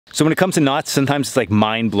So when it comes to knots, sometimes it's like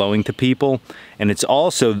mind-blowing to people, and it's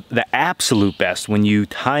also the absolute best when you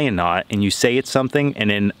tie a knot and you say it's something and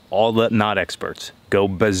then all the knot experts go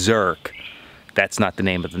berserk. That's not the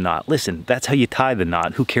name of the knot. Listen, that's how you tie the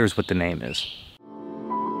knot. Who cares what the name is?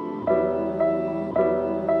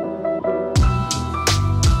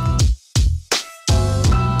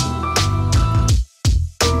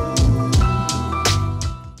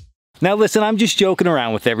 Now listen, I'm just joking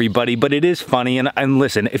around with everybody, but it is funny, and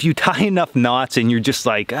listen, if you tie enough knots and you're just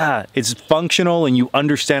like, it's functional and you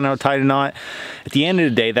understand how to tie a knot, at the end of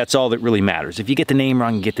the day, that's all that really matters. If you get the name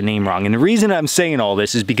wrong, you get the name wrong. And the reason I'm saying all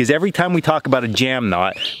this is because every time we talk about a jam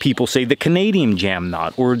knot, people say the Canadian jam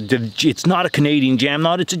knot, or it's not a Canadian jam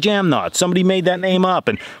knot, it's a jam knot. Somebody made that name up,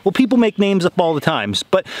 and well, people make names up all the time.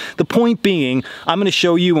 But the point being, I'm gonna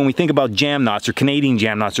show you when we think about jam knots or Canadian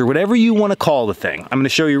jam knots or whatever you wanna call the thing, I'm gonna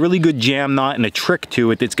show you a really good jam knot and a trick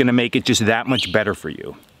to it that's going to make it just that much better for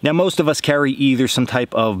you. Now most of us carry either some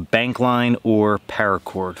type of bank line or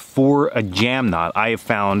paracord. For a jam knot, I have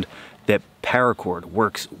found that paracord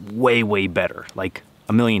works way better, like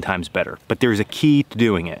a million times better, but there's a key to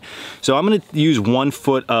doing it. So I'm going to use 1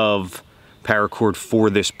 foot of paracord for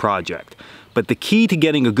this project, but the key to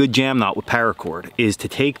getting a good jam knot with paracord is to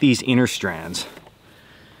take these inner strands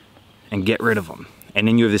and get rid of them, and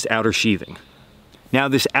then you have this outer sheathing. Now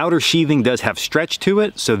this outer sheathing does have stretch to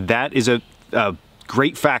it, so that is a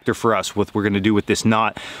great factor for us with what we're gonna do with this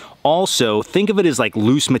knot. Also, think of it as like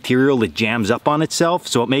loose material that jams up on itself,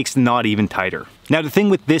 so it makes the knot even tighter. Now the thing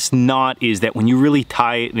with this knot is that when you really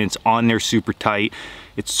tie it and it's on there super tight,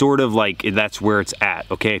 it's sort of like that's where it's at,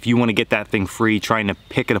 okay? If you want to get that thing free, trying to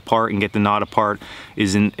pick it apart and get the knot apart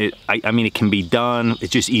I mean, it can be done.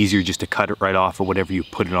 It's just easier just to cut it right off or whatever you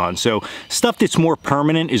put it on. So stuff that's more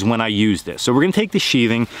permanent is when I use this. So we're gonna take the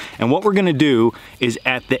sheathing, and what we're gonna do is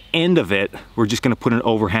at the end of it, we're just gonna put an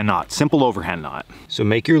overhand knot, simple overhand knot. So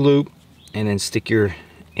make your loop and then stick your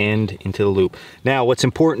end into the loop. Now what's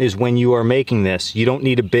important is when you are making this, you don't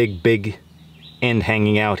need a big end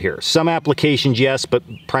hanging out here. Some applications, yes, but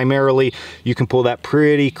primarily you can pull that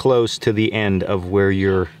pretty close to the end of where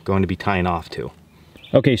you're going to be tying off to.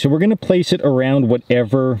 Okay, so we're going to place it around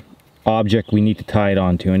whatever object we need to tie it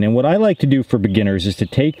onto. And then what I like to do for beginners is to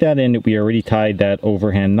take that end that we already tied that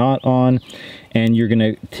overhand knot on, and you're going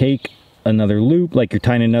to take another loop, like you're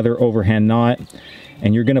tying another overhand knot,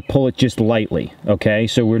 and you're going to pull it just lightly, okay?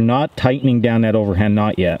 So we're not tightening down that overhand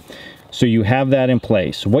knot yet. So you have that in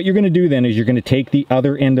place. What you're going to do then is you're going to take the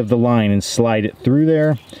other end of the line and slide it through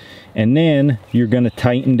there, and then you're going to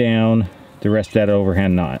tighten down the rest of that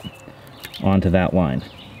overhand knot onto that line.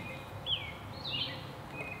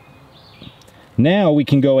 Now we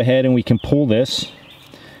can go ahead and we can pull this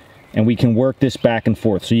and we can work this back and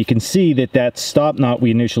forth. So you can see that that stop knot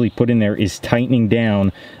we initially put in there is tightening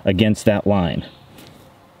down against that line.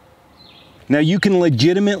 Now you can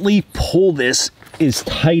legitimately pull this as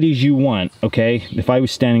tight as you want, okay? If I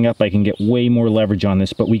was standing up, I can get way more leverage on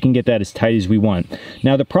this, but we can get that as tight as we want.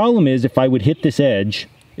 Now the problem is if I would hit this edge,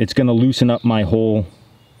 it's gonna loosen up my whole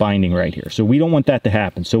binding right here. So we don't want that to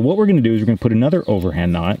happen. So what we're gonna do is we're gonna put another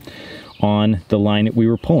overhand knot on the line that we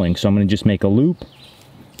were pulling. So I'm gonna just make a loop,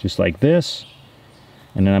 just like this,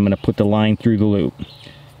 and then I'm gonna put the line through the loop.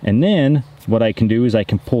 And then what I can do is I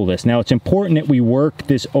can pull this. Now it's important that we work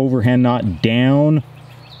this overhand knot down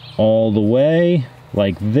all the way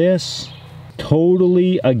like this,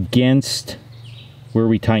 totally against where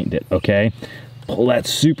we tightened it, okay? Pull that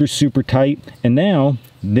super tight. And now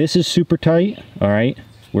this is super tight, all right?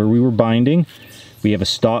 Where we were binding, we have a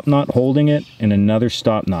stop knot holding it and another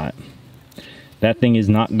stop knot. That thing is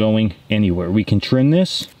not going anywhere. We can trim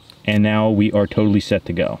this, and now we are totally set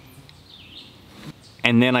to go.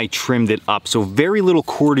 And then I trimmed it up, so very little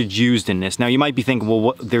cordage used in this. Now you might be thinking,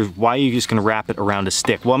 well, why are you just gonna wrap it around a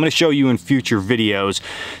stick? Well, I'm gonna show you in future videos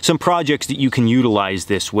some projects that you can utilize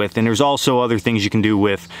this with, and there's also other things you can do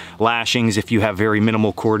with lashings if you have very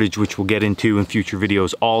minimal cordage, which we'll get into in future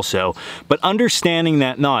videos also. But understanding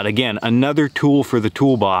that knot, again, another tool for the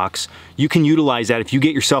toolbox, you can utilize that if you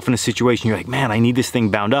get yourself in a situation you're like, man, I need this thing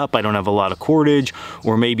bound up, I don't have a lot of cordage,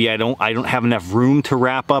 or maybe I don't have enough room to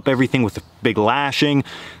wrap up everything with a big lashing.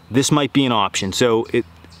 This might be an option. So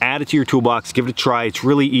add it to your toolbox, give it a try. It's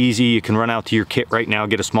really easy. You can run out to your kit right now,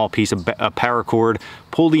 get a small piece of paracord,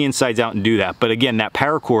 pull the insides out and do that. But again, that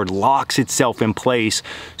paracord locks itself in place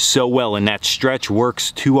so well, and that stretch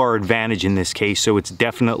works to our advantage in this case. So it's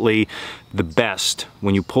definitely the best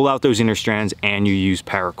when you pull out those inner strands and you use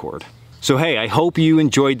paracord. So hey, I hope you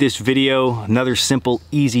enjoyed this video. Another simple,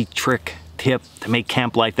 easy trick tip to make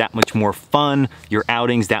camp life that much more fun, your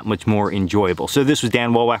outings that much more enjoyable. So this was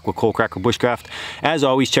Dan Walwack with Coalcracker Bushcraft. As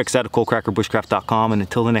always, check us out at coalcrackerbushcraft.com, and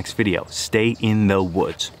until the next video, stay in the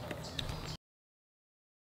woods.